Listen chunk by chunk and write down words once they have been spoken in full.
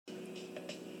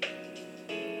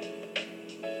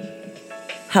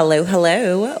Hello,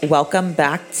 hello. Welcome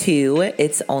back to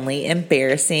It's Only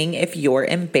Embarrassing If You're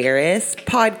Embarrassed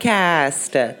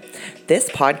podcast. This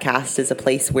podcast is a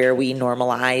place where we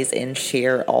normalize and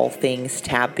share all things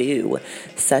taboo,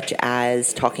 such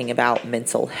as talking about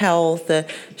mental health,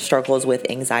 struggles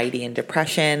with anxiety and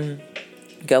depression,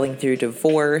 going through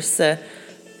divorce,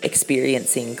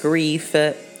 experiencing grief,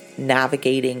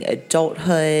 navigating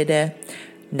adulthood,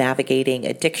 navigating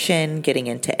addiction, getting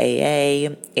into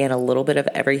AA, and a little bit of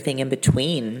everything in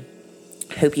between.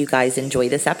 Hope you guys enjoy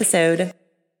this episode.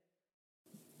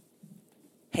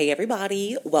 Hey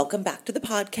everybody, welcome back to the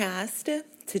podcast.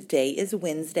 Today is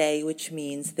Wednesday, which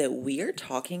means that we are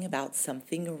talking about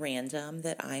something random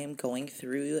that I am going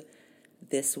through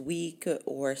this week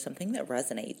or something that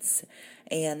resonates.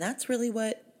 And that's really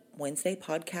what Wednesday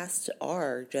podcasts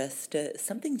are, just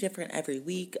something different every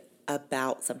week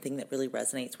about something that really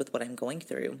resonates with what I'm going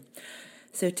through.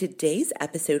 So today's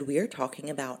episode, we are talking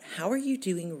about how are you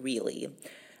doing really?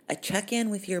 A check-in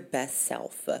with your best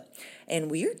self.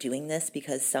 And we are doing this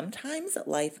because sometimes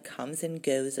life comes and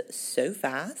goes so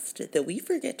fast that we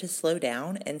forget to slow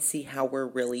down and see how we're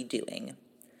really doing.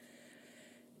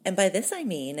 And by this I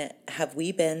mean, have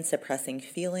we been suppressing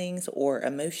feelings or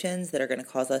emotions that are going to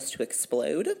cause us to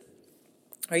explode?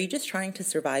 Are you just trying to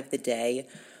survive the day?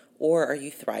 Or are you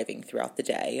thriving throughout the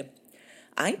day?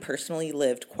 I personally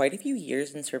lived quite a few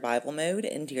years in survival mode,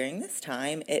 and during this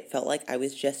time, it felt like I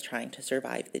was just trying to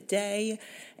survive the day.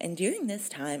 And during this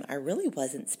time, I really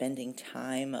wasn't spending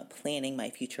time planning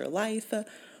my future life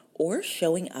or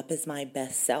showing up as my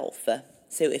best self.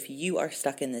 So if you are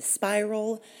stuck in this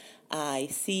spiral, I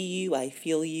see you, I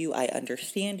feel you, I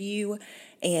understand you.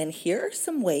 And here are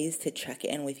some ways to check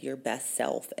in with your best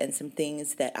self and some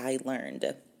things that I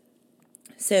learned.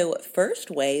 So first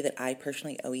way that I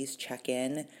personally always check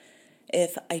in,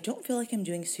 if I don't feel like I'm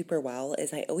doing super well,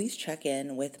 is I always check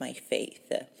in with my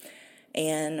faith.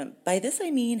 And by this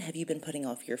I mean, have you been putting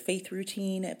off your faith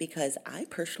routine? Because I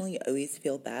personally always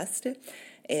feel best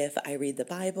if I read the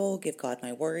Bible, give God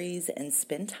my worries, and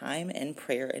spend time in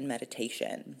prayer and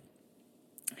meditation.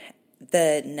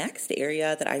 The next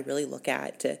area that I really look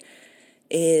at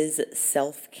is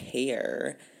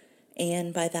self-care.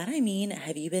 And by that I mean,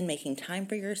 have you been making time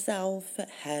for yourself?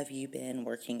 Have you been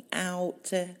working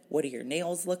out? What do your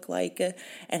nails look like?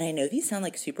 And I know these sound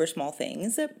like super small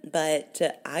things,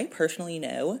 but I personally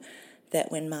know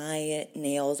that when my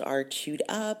nails are chewed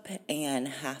up and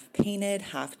half painted,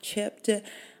 half chipped,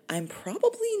 I'm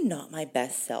probably not my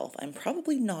best self. I'm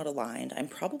probably not aligned. I'm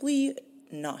probably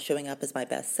not showing up as my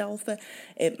best self.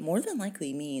 It more than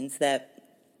likely means that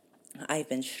I've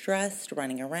been stressed,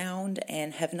 running around,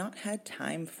 and have not had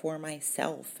time for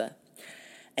myself.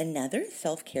 Another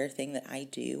self-care thing that I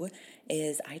do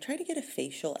is I try to get a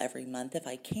facial every month if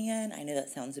I can. I know that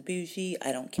sounds bougie.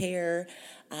 I don't care.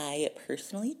 I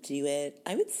personally do it.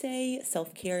 I would say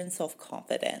self-care and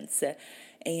self-confidence.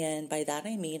 And by that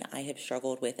I mean I have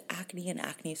struggled with acne and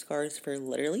acne scars for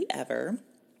literally ever.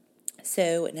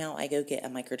 So now I go get a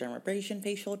microdermabrasion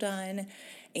facial done,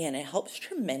 and it helps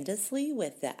tremendously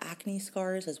with the acne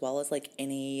scars as well as like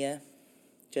any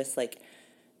just like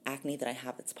acne that I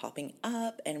have that's popping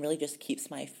up, and really just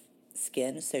keeps my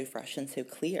skin so fresh and so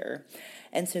clear.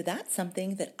 And so that's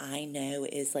something that I know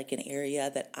is like an area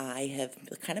that I have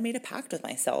kind of made a pact with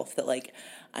myself that like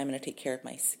I'm going to take care of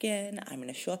my skin, I'm going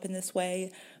to show up in this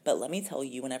way. But let me tell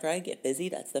you, whenever I get busy,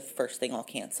 that's the first thing I'll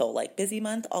cancel. Like busy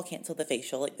month, I'll cancel the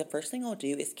facial. Like the first thing I'll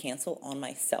do is cancel on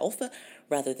myself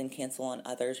rather than cancel on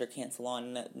others or cancel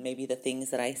on maybe the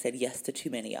things that I said yes to too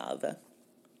many of.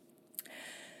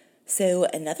 So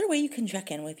another way you can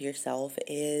check in with yourself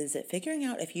is figuring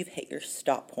out if you've hit your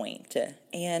stop point.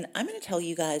 And I'm going to tell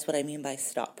you guys what I mean by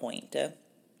stop point.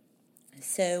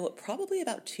 So probably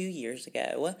about 2 years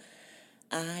ago,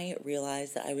 I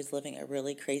realized that I was living a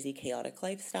really crazy, chaotic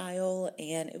lifestyle,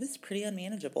 and it was pretty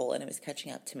unmanageable, and it was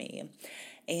catching up to me.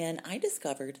 And I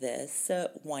discovered this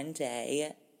one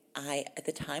day. I, at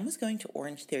the time, was going to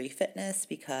Orange Theory Fitness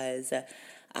because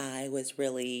I was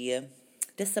really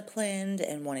disciplined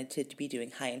and wanted to be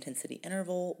doing high intensity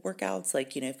interval workouts,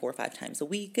 like, 4 or 5 times a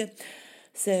week.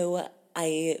 So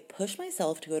I pushed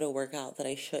myself to go to a workout that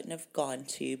I shouldn't have gone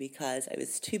to because I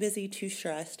was too busy, too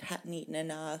stressed, hadn't eaten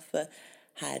enough,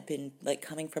 had been like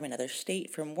coming from another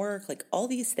state from work, like all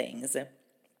these things.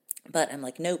 But I'm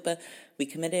like, nope, we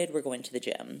committed, we're going to the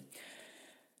gym.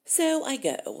 So I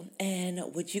go, and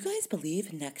would you guys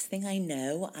believe, next thing I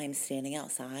know, I'm standing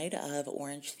outside of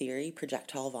Orange Theory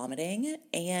projectile vomiting,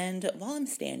 and while I'm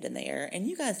standing there, and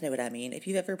you guys know what I mean, if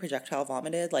you've ever projectile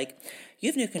vomited, like, you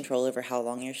have no control over how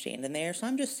long you're standing there, so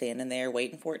I'm just standing there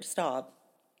waiting for it to stop,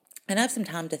 and I have some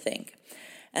time to think.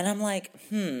 And I'm like,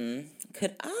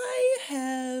 could I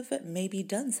have maybe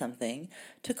done something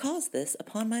to cause this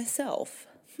upon myself?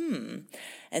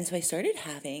 And so I started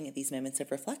having these moments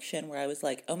of reflection where I was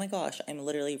like, oh my gosh, I'm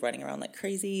literally running around like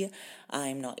crazy.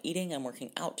 I'm not eating. I'm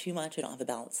working out too much. I don't have a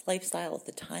balanced lifestyle. At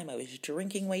the time, I was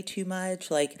drinking way too much.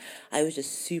 Like, I was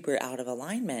just super out of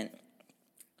alignment.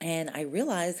 And I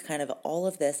realized kind of all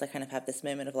of this, I kind of have this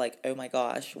moment of like, oh my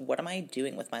gosh, what am I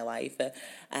doing with my life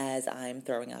as I'm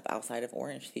throwing up outside of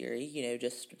Orange Theory,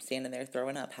 just standing there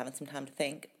throwing up, having some time to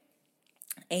think.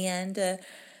 And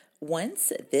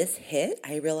once this hit,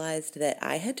 I realized that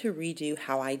I had to redo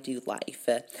how I do life.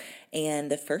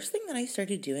 And the first thing that I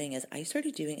started doing is I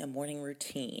started doing a morning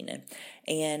routine.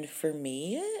 And for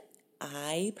me,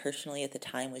 I personally at the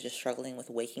time was just struggling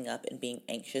with waking up and being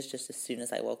anxious just as soon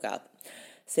as I woke up.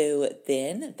 So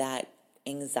then that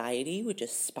anxiety would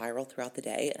just spiral throughout the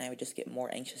day and I would just get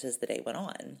more anxious as the day went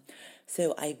on.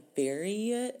 So I'm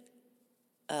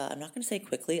not going to say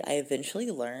quickly, I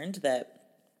eventually learned that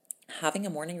having a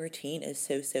morning routine is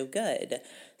so, so good.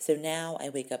 So now I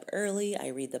wake up early, I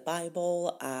read the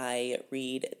Bible, I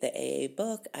read the AA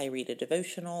book, I read a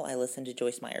devotional, I listen to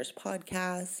Joyce Meyer's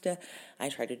podcast, I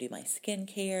try to do my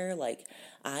skincare. Like,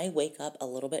 I wake up a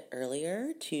little bit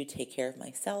earlier to take care of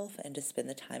myself and to spend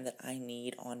the time that I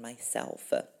need on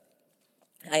myself.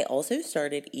 I also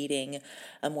started eating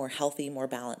a more healthy, more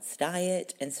balanced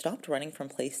diet and stopped running from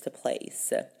place to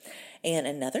place. And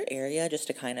another area, just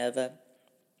to kind of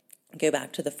go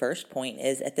back to the first point,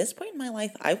 is at this point in my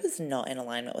life, I was not in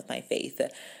alignment with my faith.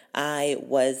 I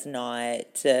was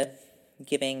not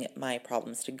giving my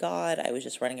problems to God. I was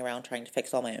just running around trying to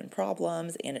fix all my own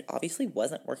problems, and it obviously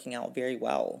wasn't working out very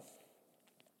well.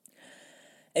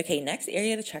 Okay, next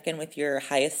area to check in with your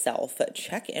highest self.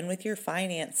 Check in with your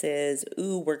finances.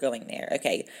 Ooh, we're going there.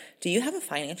 Okay, do you have a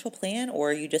financial plan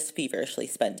or are you just feverishly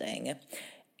spending?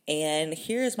 And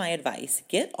here's my advice.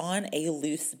 Get on a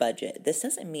loose budget. This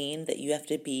doesn't mean that you have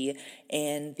to be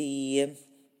in the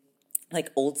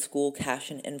old school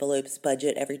cash and envelopes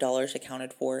budget, every dollar is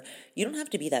accounted for. You don't have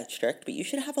to be that strict, but you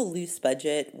should have a loose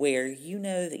budget where you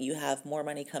know that you have more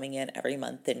money coming in every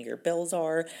month than your bills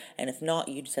are. And if not,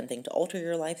 you do something to alter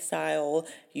your lifestyle.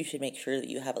 You should make sure that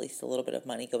you have at least a little bit of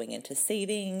money going into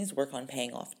savings, work on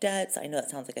paying off debts. I know that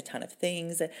sounds like a ton of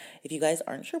things. If you guys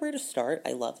aren't sure where to start,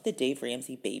 I love the Dave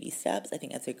Ramsey baby steps. I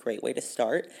think that's a great way to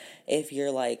start. If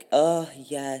you're like, oh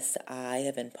yes, I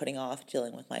have been putting off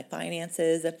dealing with my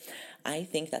finances, I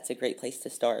think that's a great place to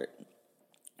start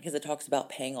because it talks about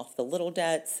paying off the little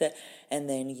debts and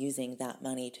then using that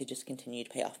money to just continue to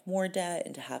pay off more debt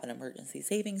and to have an emergency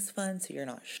savings fund so you're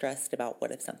not stressed about what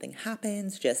if something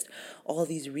happens. Just all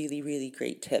these really, really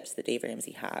great tips that Dave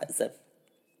Ramsey has.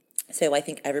 So I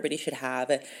think everybody should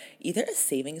have either a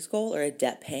savings goal or a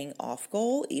debt paying off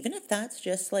goal, even if that's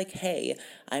just like, hey,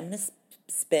 I'm going to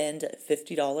spend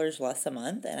 $50 less a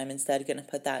month and I'm instead going to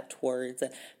put that towards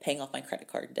paying off my credit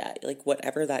card debt, like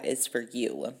whatever that is for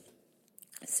you.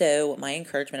 So my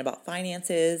encouragement about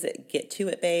finances, get to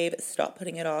it, babe. Stop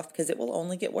putting it off because it will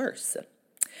only get worse.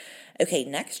 Okay,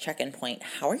 next check-in point.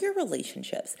 How are your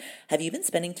relationships? Have you been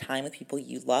spending time with people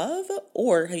you love,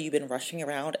 or have you been rushing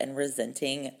around and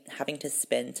resenting having to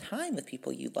spend time with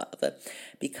people you love?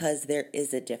 Because there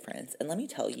is a difference. And let me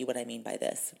tell you what I mean by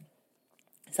this.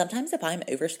 Sometimes if I'm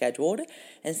overscheduled,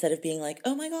 instead of being like,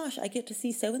 oh my gosh, I get to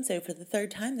see so-and-so for the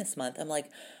third time this month, I'm like,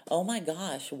 oh my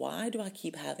gosh, why do I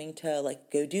keep having to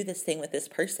go do this thing with this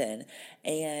person?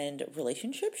 And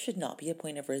relationships should not be a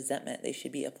point of resentment. They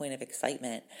should be a point of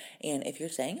excitement. And if you're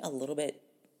saying a little bit,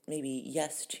 maybe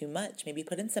yes, too much, maybe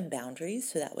put in some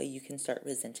boundaries so that way you can stop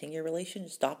resenting your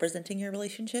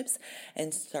relationships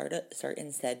and start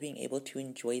instead being able to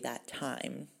enjoy that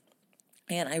time.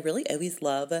 And I really always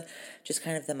love just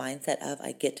kind of the mindset of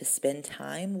I get to spend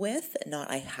time with, not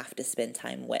I have to spend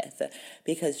time with,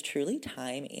 because truly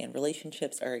time and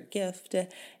relationships are a gift,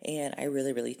 and I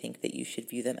really, really think that you should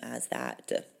view them as that.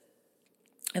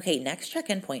 Okay, next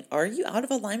check-in point. Are you out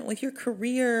of alignment with your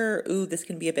career? Ooh, this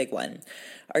can be a big one.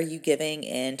 Are you giving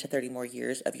in to 30 more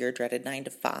years of your dreaded 9 to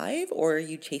 5, or are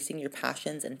you chasing your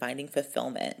passions and finding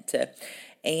fulfillment?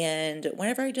 And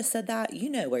whenever I just said that, you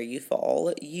know where you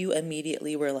fall. You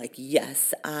immediately were like,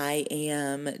 yes, I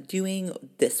am doing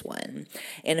this one.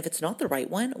 And if it's not the right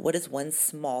one, what is one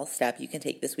small step you can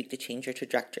take this week to change your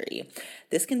trajectory?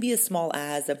 This can be as small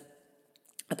as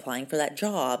applying for that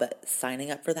job, signing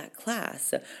up for that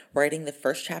class, writing the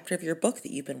first chapter of your book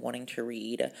that you've been wanting to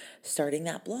read, starting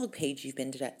that blog page you've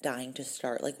been dying to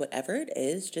start. Like whatever it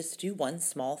is, just do one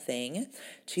small thing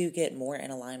to get more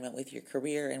in alignment with your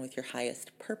career and with your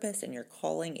highest purpose and your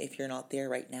calling if you're not there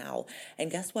right now. And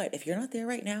guess what? If you're not there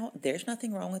right now, there's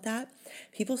nothing wrong with that.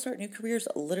 People start new careers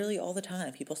literally all the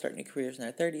time. People start new careers in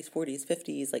their 30s, 40s,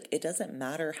 50s. Like it doesn't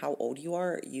matter how old you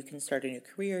are. You can start a new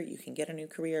career. You can get a new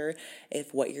career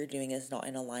if what you're doing is not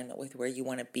in alignment with where you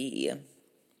want to be.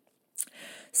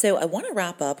 So I want to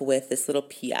wrap up with this little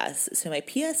PS. So my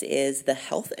PS is the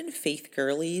health and faith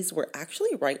girlies were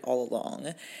actually right all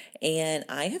along. And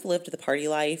I have lived the party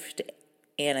life,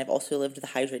 and I've also lived the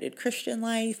hydrated Christian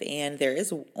life, and there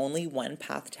is only one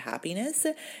path to happiness,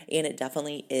 and it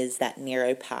definitely is that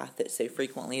narrow path that so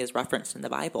frequently is referenced in the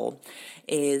Bible,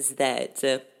 is that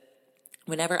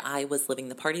whenever I was living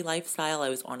the party lifestyle, I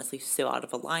was honestly so out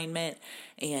of alignment.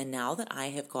 And now that I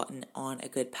have gotten on a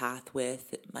good path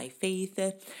with my faith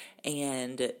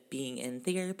and being in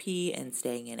therapy and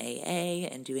staying in AA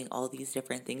and doing all these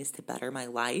different things to better my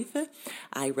life,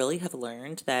 I really have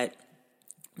learned that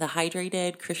the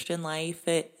hydrated Christian life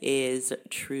is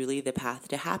truly the path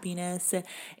to happiness,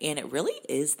 and it really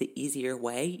is the easier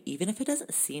way, even if it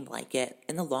doesn't seem like it.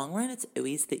 In the long run, it's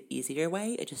always the easier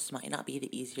way. It just might not be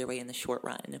the easier way in the short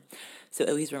run. So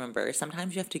always remember,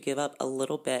 sometimes you have to give up a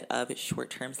little bit of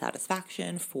short-term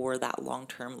satisfaction for that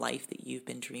long-term life that you've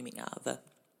been dreaming of.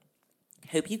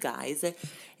 Hope you guys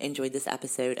enjoyed this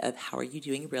episode of How Are You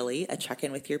Doing Really? A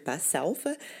check-in with your best self.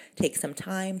 Take some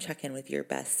time, check in with your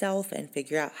best self, and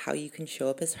figure out how you can show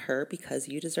up as her because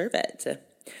you deserve it.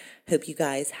 Hope you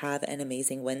guys have an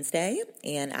amazing Wednesday.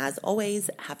 And as always,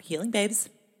 happy healing, babes.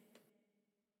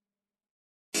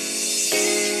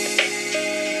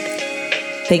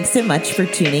 Thanks so much for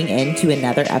tuning in to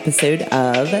another episode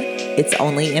of It's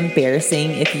Only Embarrassing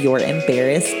If You're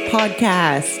Embarrassed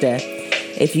podcast.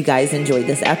 If you guys enjoyed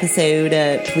this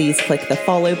episode, please click the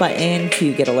follow button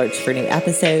to get alerts for new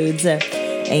episodes.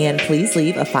 And please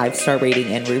leave a 5-star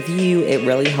rating and review. It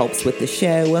really helps with the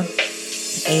show.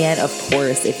 And of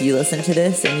course, if you listen to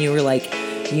this and you were like,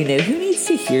 you know who needs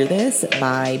to hear this?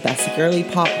 My best girly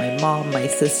pop, my mom, my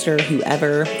sister,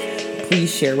 whoever.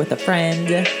 Please share with a friend.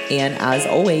 And as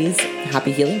always,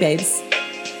 happy healing, babes.